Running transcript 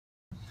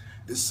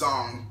This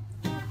song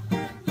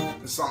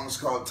is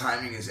called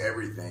Timing is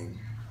Everything.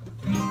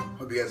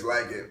 Hope you guys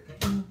like it.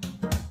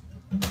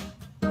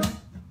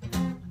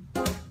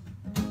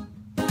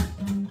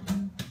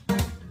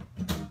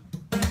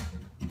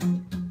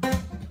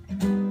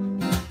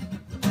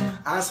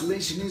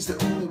 Isolation is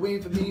the only way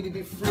for me to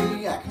be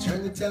free. I can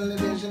turn the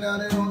television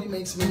on, it only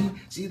makes me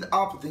see the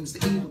awful things,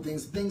 the evil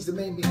things, the things that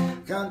make me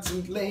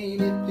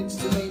contemplate if it's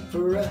too late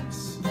for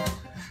us.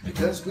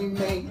 Because we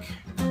make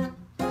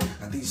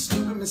these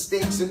stupid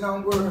mistakes in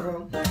our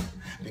world,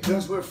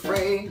 because we're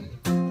afraid,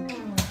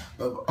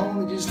 but we're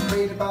only just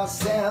afraid of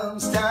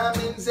ourselves.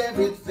 Timing's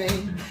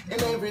everything,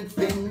 and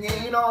everything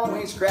ain't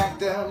always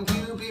cracked up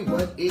to be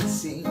what it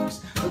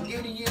seems. Look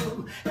at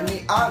you and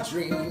me, our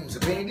dreams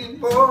are painted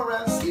for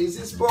us. Is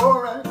this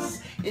for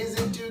us? Is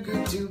it too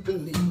good to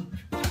believe?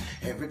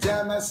 Every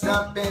time I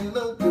stop and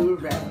look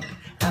around,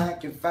 I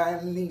can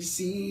finally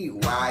see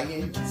why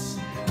it's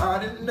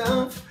hard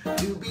enough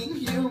to be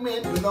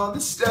human with all the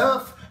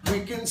stuff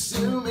we're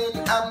consuming.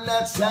 I'm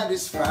not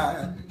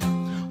satisfied.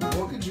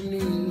 What could you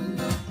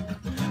need?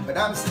 But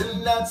I'm still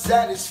not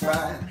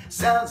satisfied.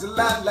 Sounds a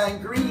lot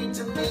like greed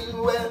to me.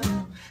 Well,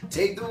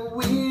 take the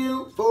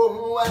wheel for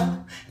a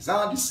while. It's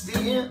hard to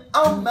steer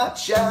on my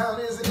child.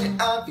 Isn't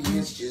it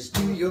obvious? Just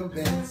do your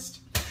best,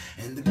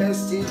 and the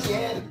best is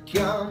yet to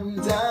come.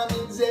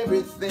 Timing's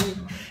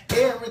everything.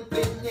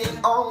 Everything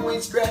ain't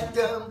always cracked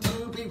up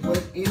to be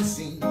what it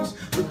seems.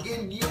 Look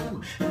at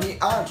you and me,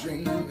 our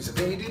dreams are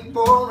painted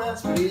for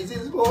us. But is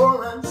it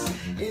for us?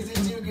 Is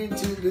it too good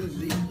to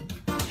believe?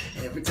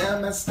 Every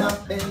time I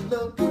stop and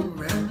look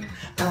around,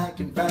 I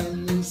can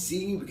finally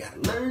see we gotta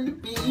learn to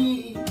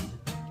be.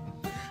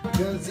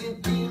 Because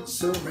it feels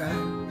so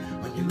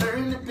right when you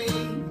learn to be.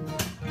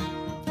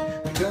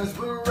 Because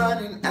we're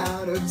running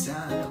out of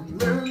time.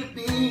 Learn to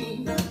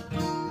be.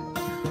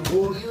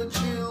 For your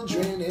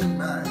children in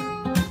mind,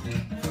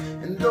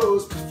 and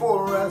those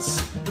before us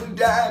who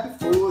died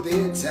before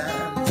their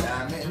time.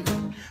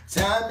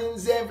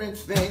 Timing's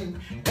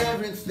everything.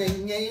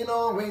 Everything ain't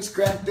always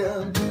cracked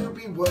up to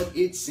be what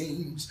it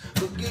seems.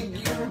 Look at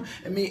you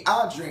and me,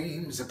 our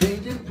dreams are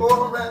painted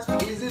for us.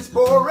 Is this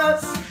for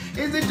us?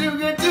 Is it too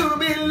good to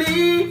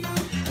believe?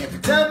 Every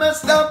time I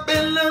stop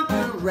and look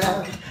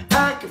around,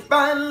 I can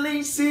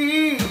finally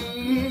see.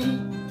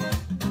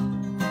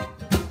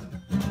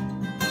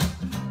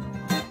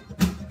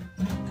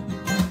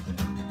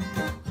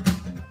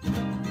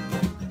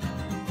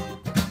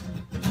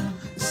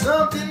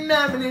 Something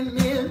happening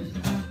here.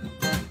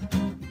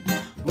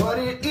 What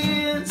it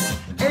is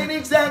ain't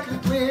exactly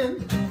clear.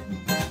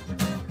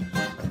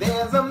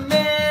 There's a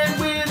man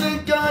with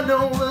a gun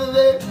over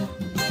there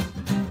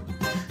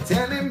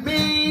telling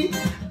me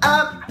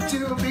I'm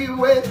to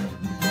beware.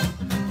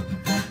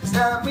 It's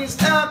time we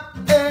stop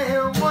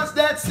and watch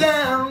that sound.